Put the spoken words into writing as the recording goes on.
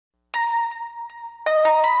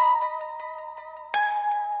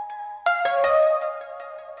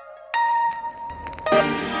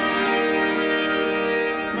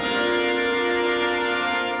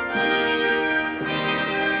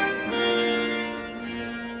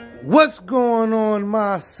What's going on,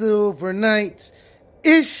 my silver knights?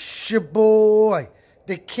 It's your boy,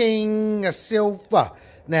 the king of silver.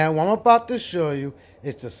 Now, what I'm about to show you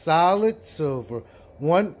is the solid silver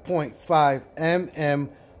 1.5 mm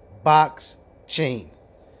box chain.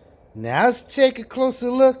 Now, let's take a closer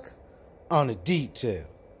look on the detail.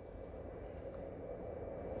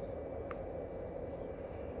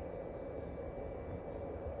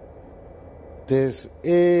 This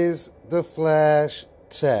is the flash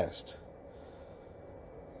test.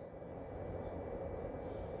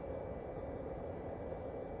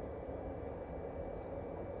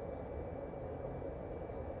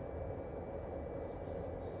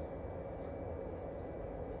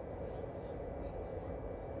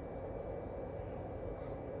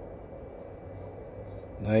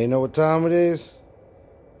 Now you know what time it is?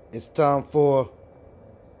 It's time for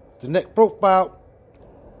the neck profile.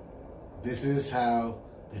 This is how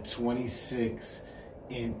the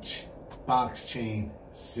 26-inch box chain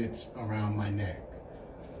sits around my neck.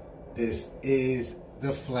 This is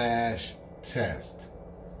the flash test.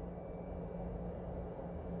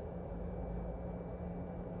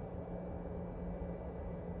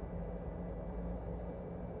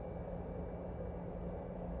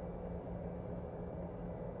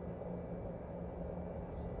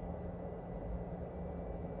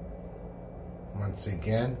 Once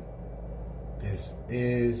again, this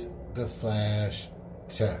is the flash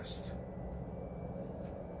test.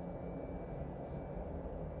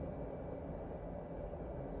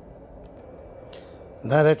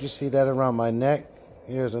 Now that you see that around my neck,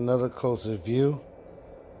 here's another closer view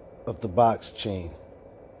of the box chain.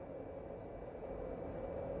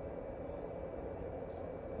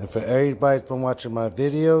 And for everybody that's been watching my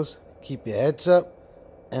videos, keep your heads up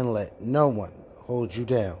and let no one hold you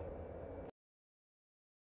down.